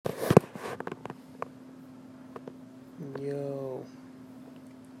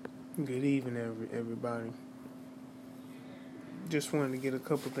Good evening, everybody. Just wanted to get a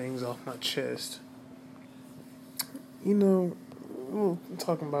couple things off my chest. You know, I'm gonna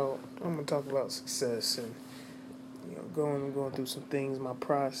talk about success and going through some things, my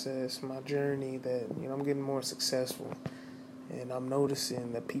process, my journey. That I'm getting more successful, and I'm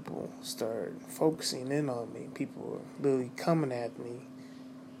noticing that people start focusing in on me. People are literally coming at me,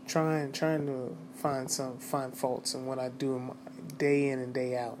 trying to find faults in what I do day in and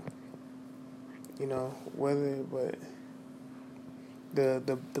day out. But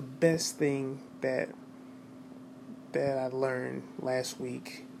the best thing that I learned last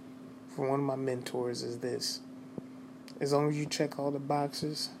week from one of my mentors is this: as long as you check all the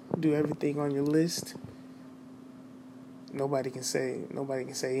boxes, do everything on your list, nobody can say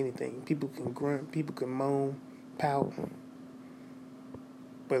anything. People can grunt, people can moan, pout,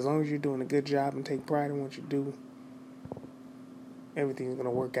 but as long as you're doing a good job and take pride in what you do, everything's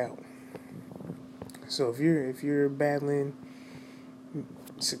gonna work out. So if you're battling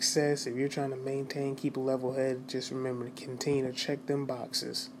success, if you're trying to maintain, keep a level head, just remember to continue to check them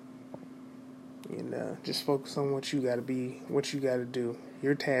boxes. And just focus on what you gotta be, what you gotta do.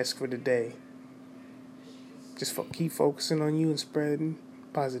 Your task for the day. Just keep focusing on you and spreading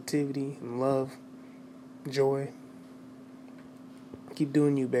positivity and love, joy. Keep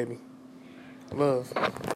doing you, baby. Love.